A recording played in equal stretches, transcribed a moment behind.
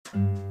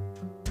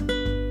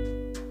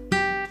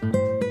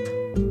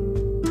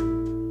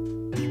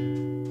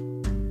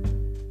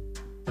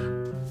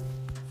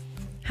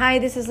Hi,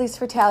 this is Lisa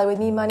Fratelli with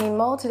Me, Money, and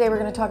Mo. Today we're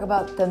going to talk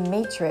about the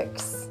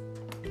Matrix.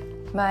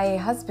 My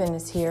husband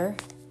is here,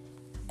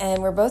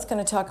 and we're both going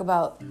to talk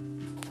about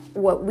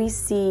what we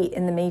see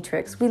in the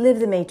Matrix. We live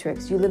the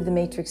Matrix. You live the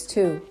Matrix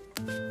too.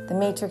 The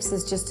Matrix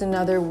is just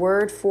another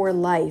word for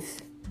life.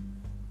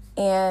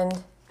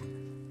 And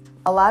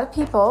a lot of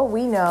people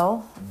we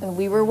know, and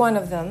we were one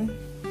of them,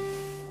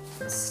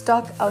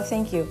 stuck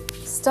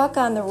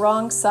on the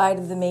wrong side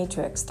of the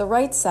Matrix. The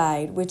right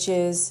side, which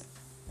is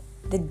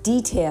the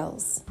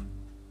details,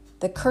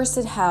 the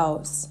cursed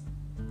house.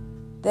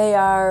 They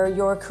are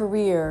your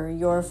career,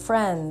 your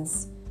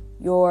friends,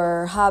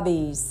 your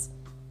hobbies,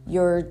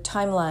 your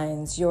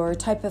timelines, your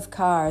type of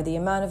car, the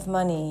amount of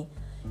money,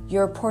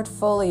 your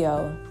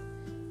portfolio,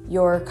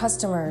 your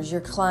customers, your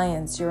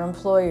clients, your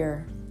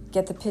employer.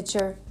 Get the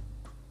picture?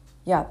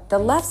 Yeah. The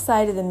left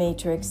side of the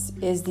Matrix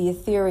is the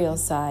ethereal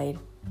side,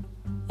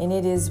 and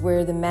it is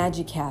where the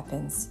magic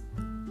happens.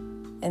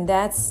 And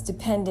that's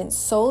dependent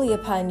solely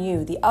upon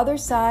you. The other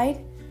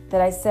side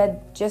that I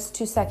said just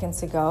 2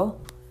 seconds ago,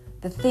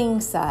 the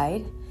thing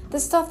side, the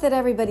stuff that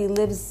everybody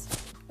lives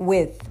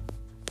with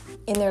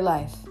in their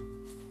life,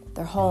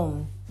 their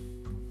home,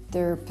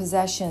 their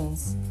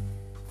possessions,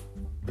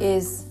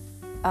 is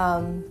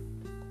the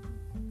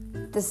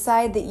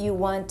side that you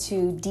want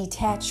to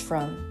detach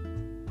from.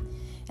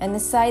 And the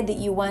side that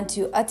you want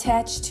to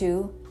attach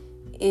to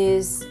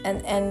is,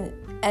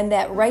 and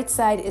that right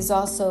side is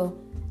also,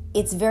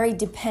 it's very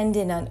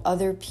dependent on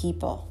other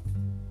people.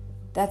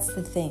 That's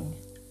the thing.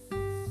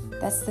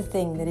 That's the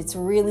thing, that it's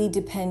really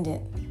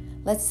dependent.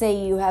 Let's say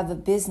you have a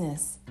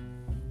business.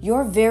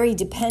 You're very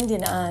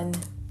dependent on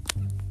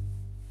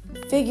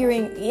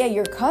figuring,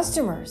 your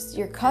customers,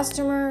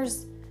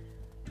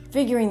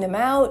 figuring them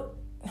out,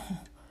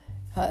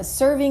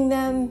 serving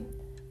them.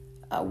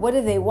 What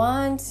do they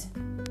want?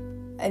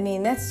 I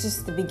mean, that's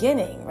just the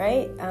beginning,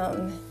 right?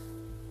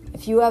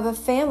 If you have a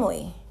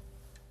family,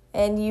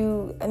 and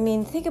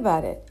think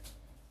about it.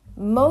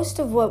 Most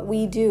of what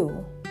we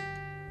do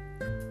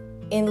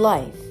in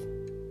life,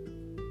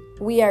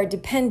 we are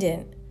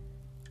dependent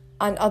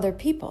on other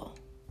people,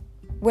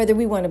 whether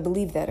we want to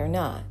believe that or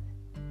not.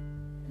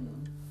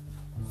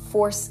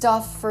 For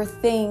stuff, for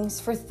things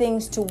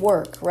to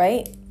work,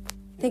 right?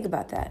 Think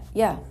about that.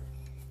 Yeah.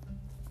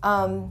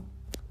 I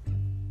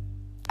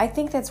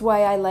think that's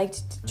why I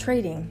liked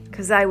trading,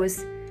 because I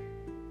was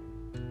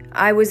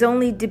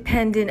only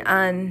dependent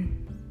on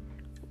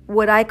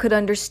what I could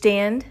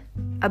understand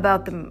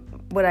about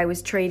what I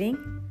was trading,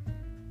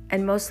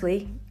 and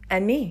me.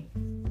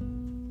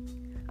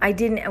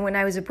 When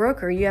I was a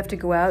broker, you have to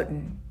go out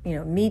and,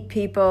 meet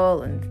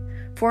people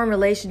and form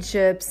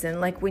relationships.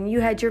 And like when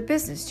you had your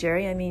business,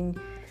 Jerry,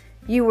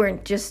 you were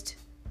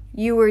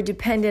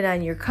dependent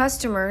on your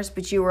customers,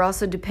 but you were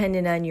also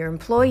dependent on your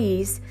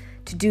employees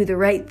to do the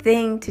right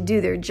thing, to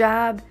do their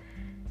job,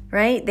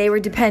 right? They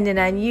were dependent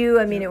on you.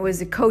 It was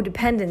a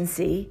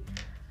codependency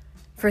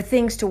for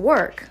things to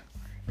work.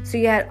 So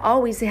you had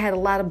a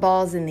lot of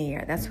balls in the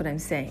air. That's what I'm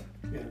saying.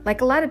 Yeah. Like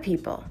a lot of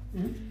people,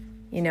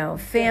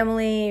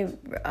 family,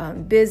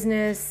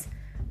 business,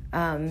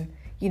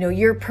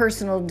 your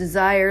personal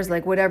desires,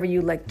 like whatever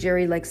you like.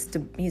 Jerry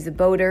he's a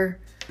boater.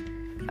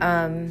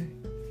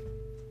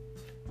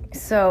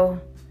 So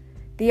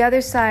the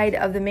other side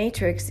of the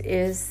Matrix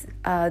is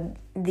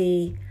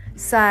the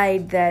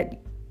side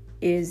that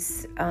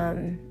is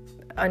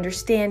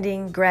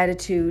understanding,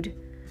 gratitude,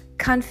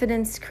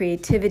 confidence,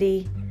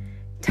 creativity,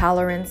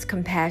 tolerance,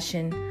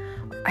 compassion,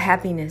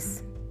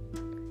 happiness.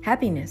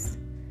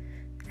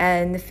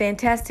 And the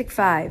Fantastic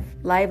Five: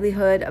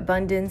 livelihood,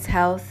 abundance,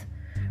 health,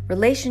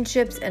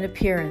 relationships, and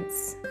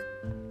appearance.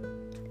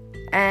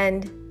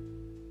 And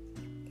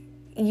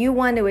you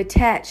want to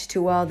attach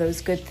to all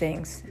those good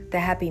things, the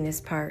happiness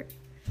part.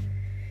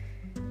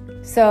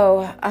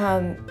 So,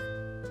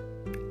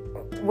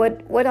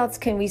 what else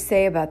can we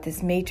say about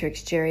this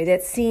Matrix, Jerry?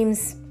 That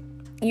seems,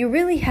 you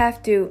really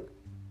have to,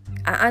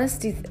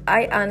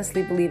 I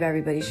honestly believe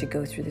everybody should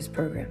go through this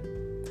program.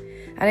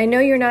 And I know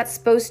you're not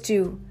supposed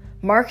to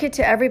market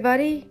to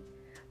everybody,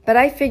 but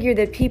I figure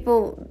that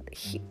people,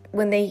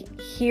 when they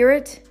hear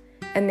it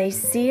and they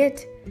see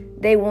it,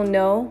 they will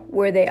know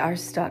where they are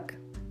stuck.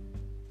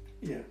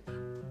 Yeah.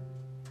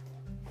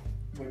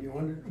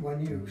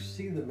 When you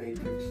see the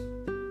Matrix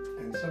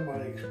and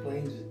somebody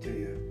explains it to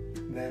you,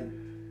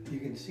 then you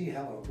can see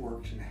how it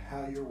works and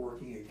how you're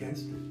working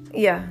against it.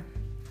 Yeah.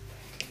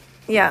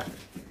 Yeah.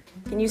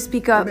 Can you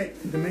speak up?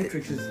 The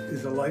Matrix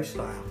is a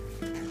lifestyle.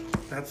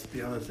 That's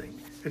the other thing.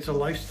 It's a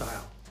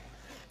lifestyle.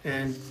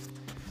 And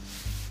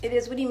it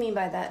is. What do you mean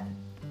by that?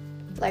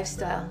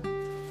 Lifestyle.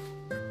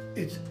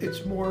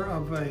 It's more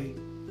of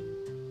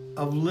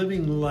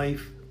living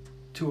life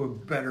to a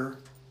better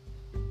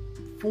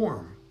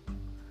form.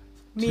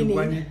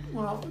 Meaning?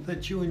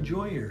 That you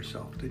enjoy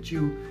yourself, that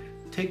you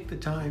take the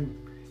time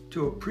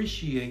to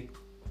appreciate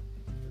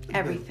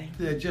everything.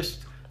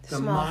 The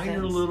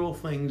minor little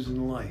things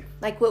in life.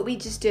 Like what we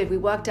just did. We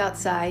walked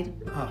outside.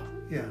 Oh,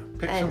 yeah.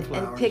 Picked some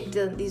flowers. And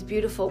picked these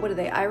beautiful, what are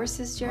they,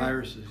 irises, Jerry?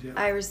 Irises, yeah.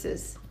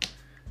 Irises.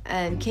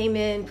 and came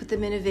in, put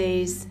them in a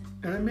vase.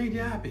 And it made you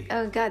happy.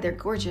 Oh God, they're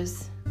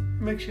gorgeous.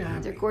 It makes you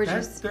happy. They're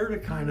gorgeous. They're the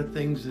kind of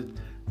things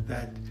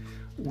that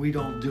we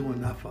don't do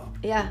enough of.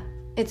 Yeah,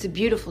 it's a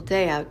beautiful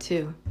day out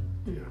too.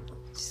 Yeah.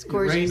 It's It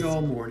gorgeous. rained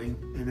all morning,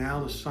 and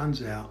now the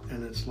sun's out,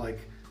 and it's like,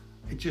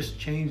 it just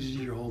changes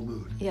your whole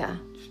mood. Yeah,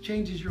 It just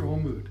changes your whole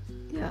mood.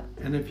 yeah,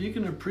 And if you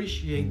can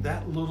appreciate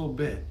that little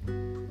bit,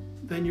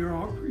 then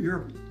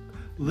you're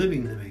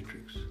living the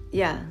matrix.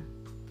 yeah,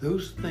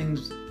 Those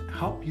things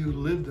help you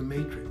live the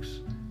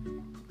matrix.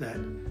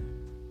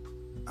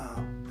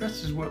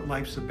 This is what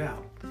life's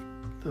about.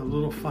 The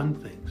little fun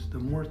things, the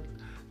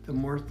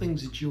more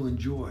things that you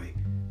enjoy,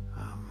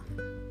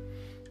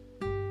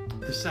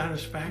 the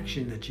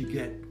satisfaction that you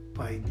get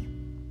by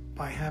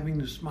having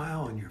the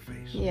smile on your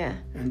face, yeah.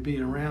 and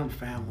being around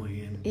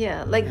family and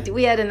Yeah, like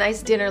we had a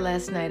nice dinner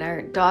last night.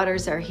 Our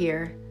daughters are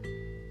here.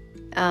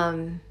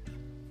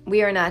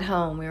 We are not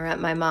home. We were at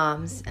my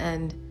mom's,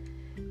 and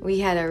we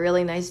had a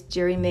really nice,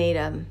 Jerry made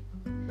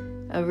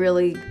a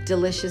really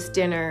delicious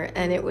dinner,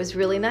 and it was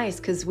really nice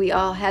because we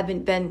all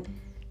haven't been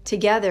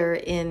together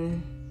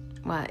in,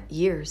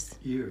 years.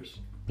 Years.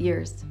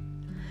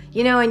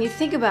 You know, and you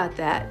think about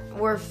that.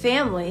 We're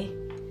family,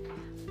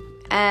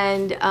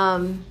 and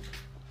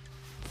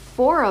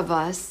 4 of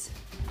us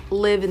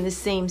live in the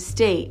same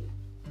state,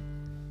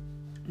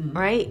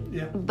 right?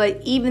 Yeah.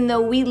 But even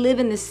though we live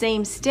in the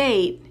same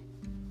state,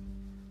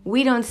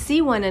 we don't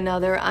see one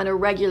another on a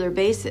regular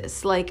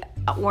basis. Like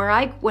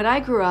when I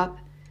grew up,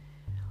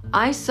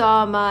 I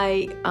saw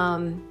my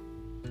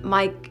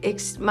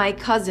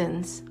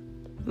cousins,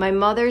 my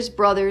mother's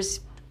brother's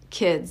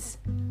kids,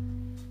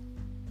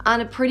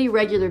 on a pretty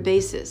regular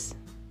basis.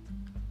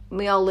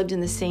 We all lived in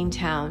the same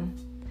town.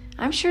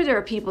 I'm sure there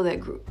are people that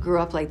grew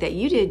up like that.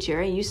 You did,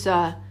 Jerry. You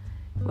saw,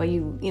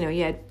 you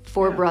had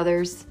 4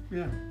 brothers.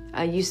 Yeah.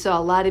 You saw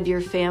a lot of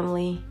your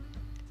family,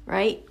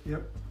 right?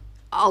 Yep.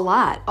 A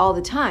lot, all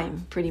the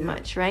time, pretty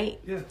much, right?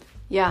 Yeah.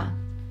 Yeah.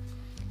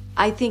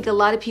 I think a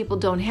lot of people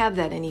don't have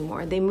that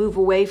anymore. They move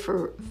away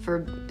for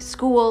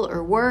school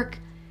or work,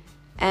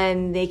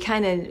 and they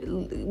kind of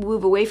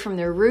move away from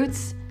their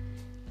roots,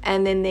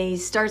 and then they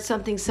start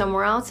something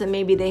somewhere else, and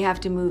maybe they have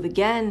to move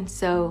again.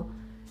 So,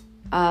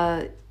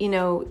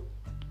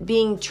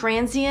 being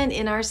transient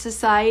in our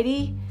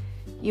society,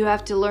 you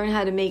have to learn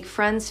how to make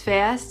friends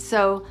fast.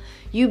 So,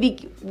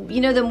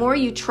 the more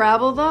you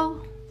travel,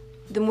 though,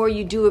 the more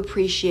you do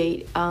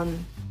appreciate.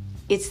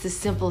 It's the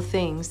simple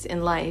things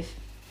in life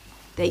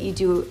that you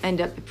do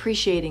end up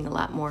appreciating a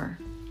lot more.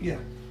 Yeah.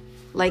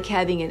 Like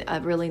having a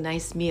really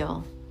nice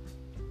meal.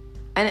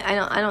 And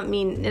I don't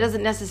mean, it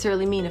doesn't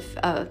necessarily mean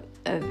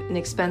an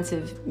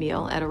expensive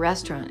meal at a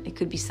restaurant. It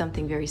could be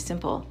something very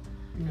simple.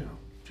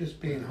 Just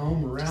being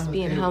home around Just the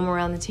being table. home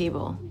around the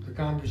table. The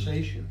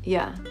conversation.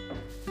 Yeah.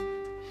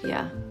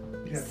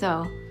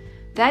 So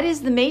that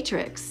is the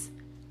matrix.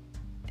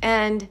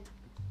 And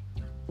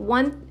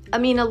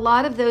a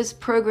lot of those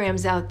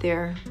programs out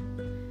there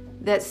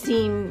that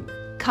seem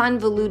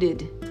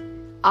convoluted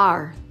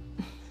are.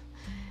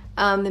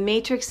 The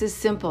matrix is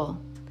simple.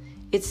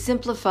 It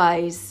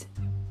simplifies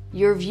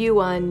your view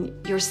on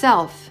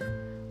yourself,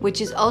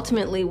 which is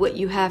ultimately what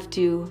you have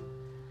to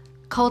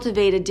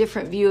cultivate, a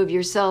different view of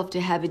yourself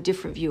to have a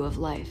different view of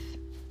life.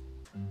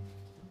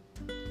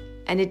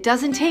 And it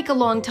doesn't take a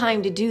long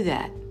time to do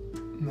that.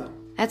 No.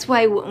 That's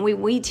why when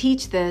we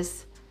teach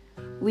this,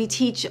 we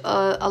teach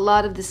a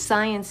lot of the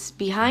science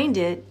behind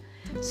it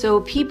so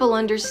people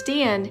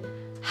understand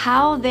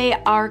how they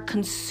are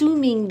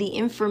consuming the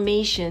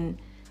information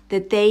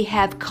that they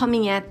have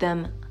coming at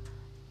them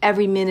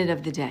every minute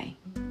of the day.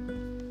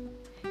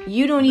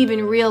 You don't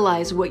even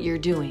realize what you're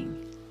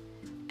doing.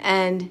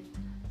 And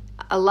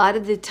a lot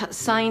of the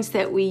science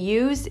that we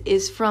use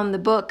is from the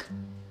book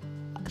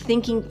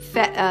Thinking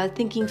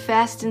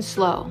Fast and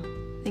Slow.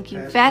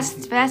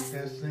 Fast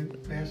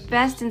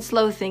and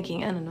Slow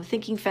Thinking. I don't know.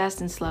 Thinking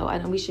Fast and Slow.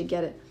 We should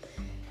get it.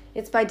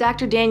 It's by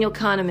Dr. Daniel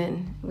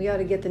Kahneman. We ought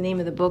to get the name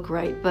of the book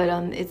right, but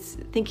it's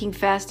Thinking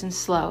Fast and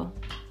Slow,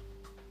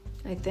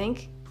 I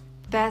think.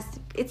 Fast.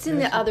 It's in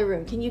the other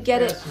room. Can you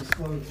get it? Fast and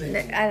slow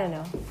thinking. I don't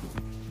know.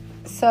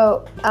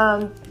 So,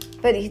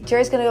 but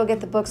Jerry's going to go get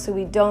the book so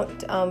we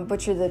don't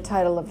butcher the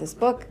title of this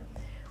book.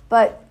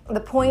 But the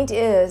point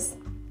is,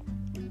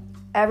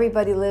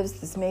 everybody lives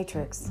this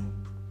matrix.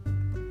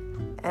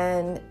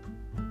 And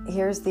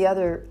here's the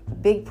other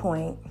big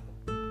point.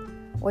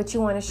 What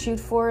you want to shoot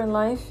for in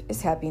life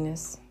is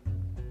happiness.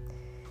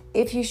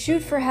 If you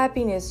shoot for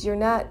happiness,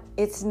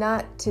 it's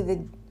not to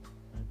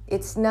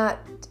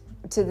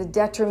the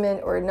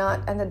detriment or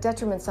not, and the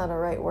detriment's not a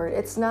right word.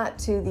 It's not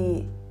to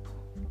the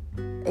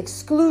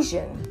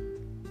exclusion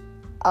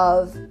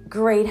of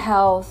great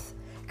health,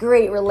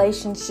 great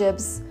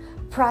relationships,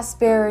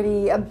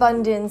 prosperity,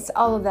 abundance,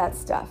 all of that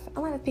stuff.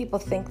 A lot of people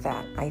think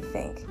that, I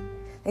think.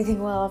 They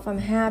think, well, if I'm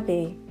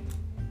happy,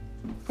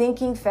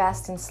 thinking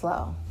fast and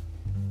slow.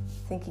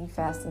 Thinking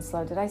fast and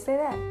slow. Did I say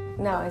that?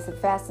 No, I said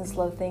fast and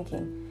slow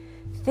thinking.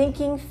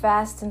 Thinking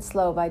Fast and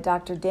Slow by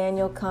Dr.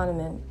 Daniel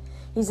Kahneman.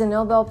 He's a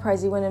Nobel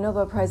Prize. He won a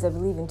Nobel Prize, I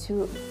believe, in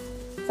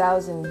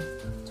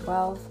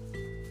 2012.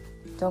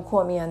 Don't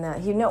quote me on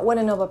that. He won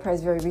a Nobel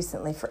Prize very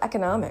recently for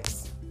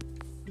economics.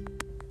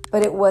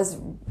 But it was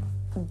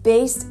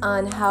based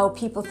on how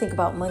people think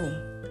about money.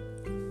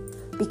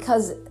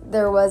 Because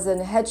there was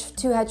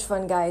two hedge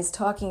fund guys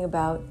talking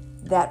about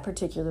that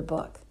particular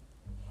book.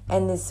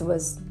 And this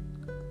was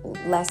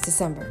last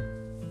December.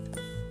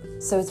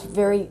 So it's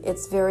very,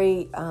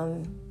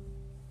 and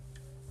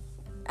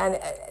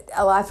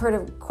I've heard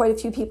of quite a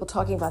few people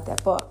talking about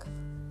that book.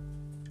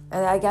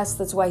 And I guess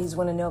that's why he's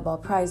won a Nobel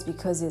Prize,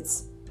 because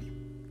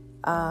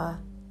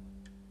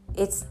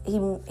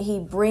he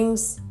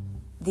brings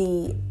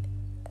the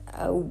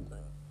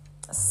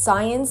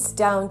science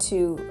down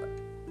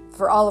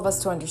for all of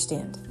us to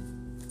understand,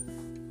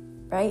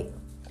 right?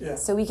 Yeah.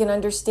 So we can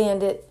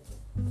understand it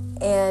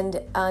and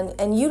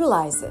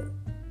utilize it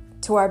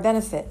to our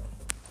benefit.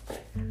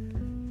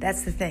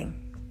 That's the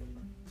thing.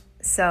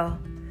 So,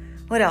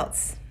 what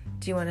else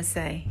do you want to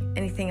say?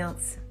 Anything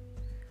else?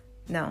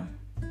 No.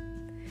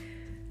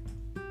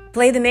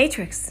 Play the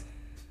Matrix.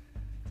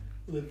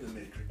 Live the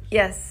Matrix.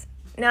 Yes.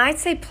 Now, I'd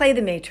say play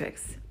the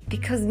Matrix,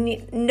 because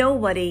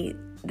nobody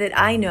that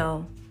I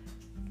know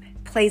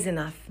plays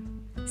enough,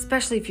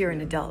 especially if you're an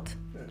adult.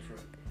 That's right.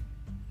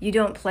 You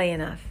don't play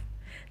enough.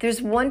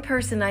 There's one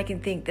person I can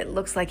think that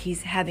looks like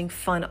he's having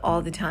fun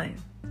all the time.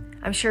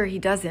 I'm sure he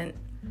doesn't.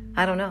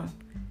 I don't know.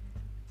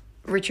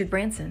 Richard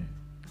Branson.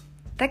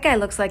 That guy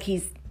looks like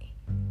he's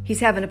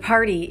having a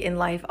party in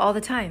life all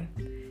the time.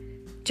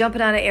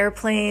 Jumping out of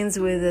airplanes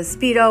with a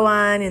Speedo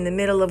on in the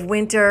middle of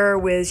winter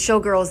with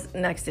showgirls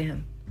next to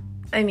him.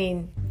 I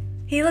mean,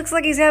 he looks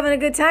like he's having a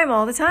good time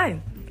all the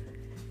time.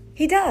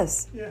 He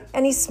does. Yeah.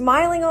 And he's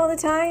smiling all the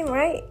time,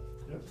 right?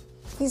 Yep.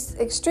 He's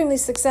extremely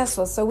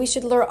successful, so we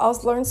should all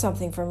learn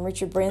something from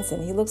Richard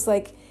Branson. He looks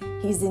like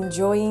he's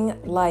enjoying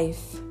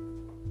life.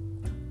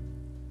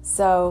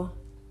 So,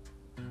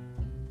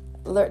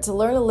 to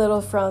learn a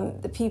little from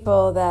the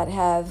people that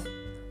have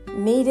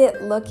made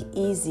it look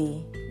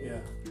easy. Yeah.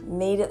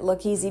 Made it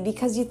look easy,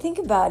 because you think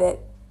about it,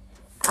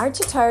 aren't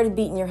you tired of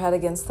beating your head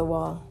against the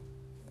wall?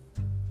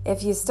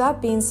 If you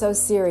stop being so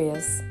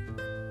serious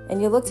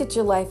and you looked at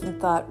your life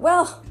and thought,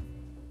 well,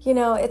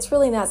 it's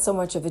really not so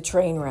much of a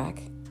train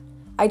wreck.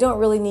 I don't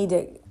really need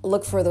to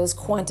look for those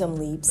quantum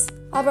leaps.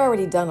 I've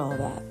already done all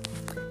that.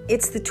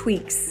 It's the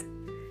tweaks.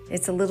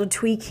 It's a little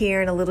tweak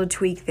here and a little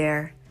tweak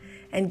there,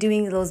 and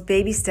doing those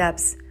baby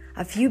steps,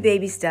 a few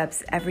baby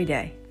steps every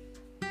day.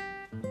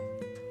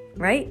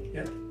 Right?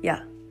 Yeah.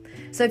 Yeah.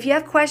 So if you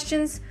have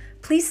questions,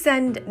 please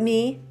send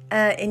me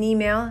an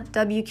email,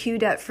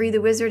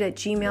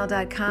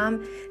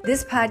 wq.freethewizard@gmail.com.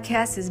 This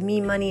podcast is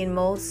Me, Money, and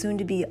Mold, soon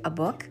to be a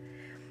book.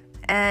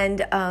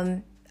 And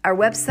our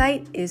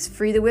website is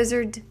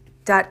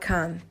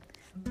freethewizard.com.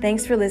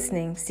 Thanks for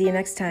listening. See you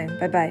next time.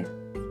 Bye-bye.